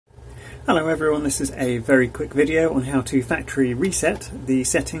Hello everyone, this is a very quick video on how to factory reset the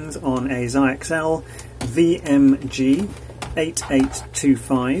settings on a Zyxel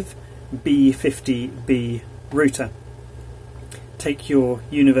VMG8825-B50B router. Take your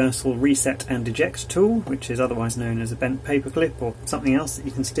universal reset and eject tool, which is otherwise known as a bent paperclip or something else that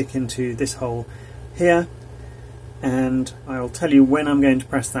you can stick into this hole here, and I'll tell you when I'm going to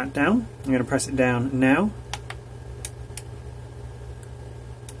press that down. I'm going to press it down now.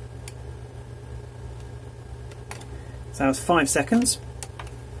 So that was 5 seconds,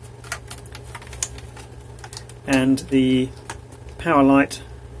 and the power light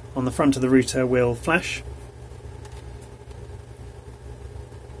on the front of the router will flash.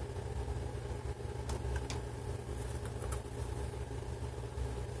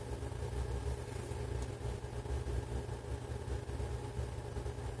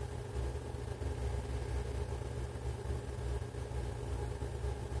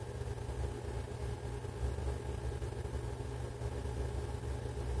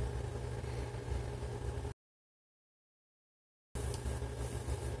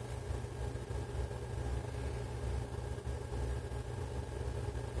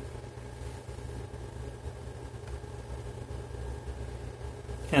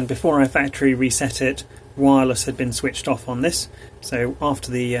 And before I factory reset it, wireless had been switched off on this. So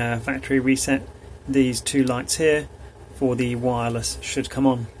after the factory reset, these two lights here for the wireless should come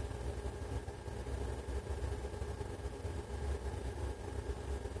on.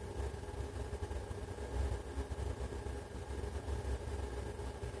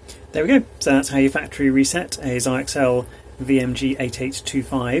 There we go. So that's how you factory reset a Zyxel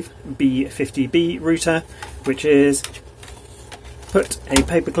VMG8825-B50B router, which is put a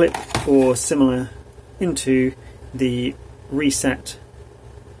paperclip or similar into the reset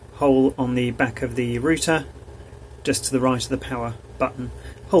hole on the back of the router, just to the right of the power button.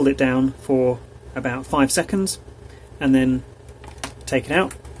 Hold it down for about 5 seconds and then take it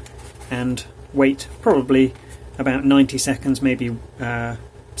out and wait probably about 90 seconds, maybe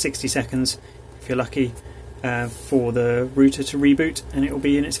 60 seconds if you're lucky, for the router to reboot, and it will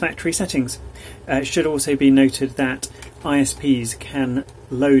be in its factory settings. It should also be noted that ISPs can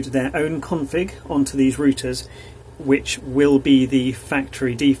load their own config onto these routers, which will be the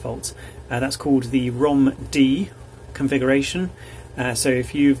factory defaults. That's called the ROM-D configuration. So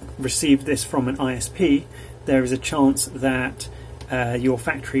if you've received this from an ISP, there is a chance that your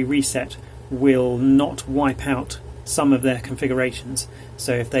factory reset will not wipe out some of their configurations.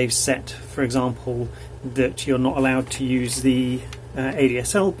 So if they've set, for example, that you're not allowed to use the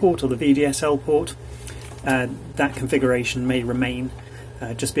ADSL port or the VDSL port, that configuration may remain.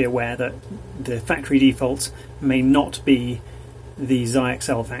 Just be aware that the factory defaults may not be the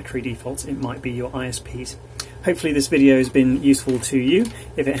Zyxel factory defaults, it might be your ISPs. Hopefully this video has been useful to you.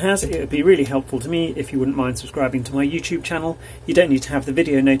 If it has, it would be really helpful to me if you wouldn't mind subscribing to my YouTube channel. You don't need to have the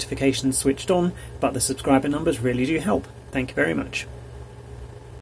video notifications switched on, but the subscriber numbers really do help. Thank you very much.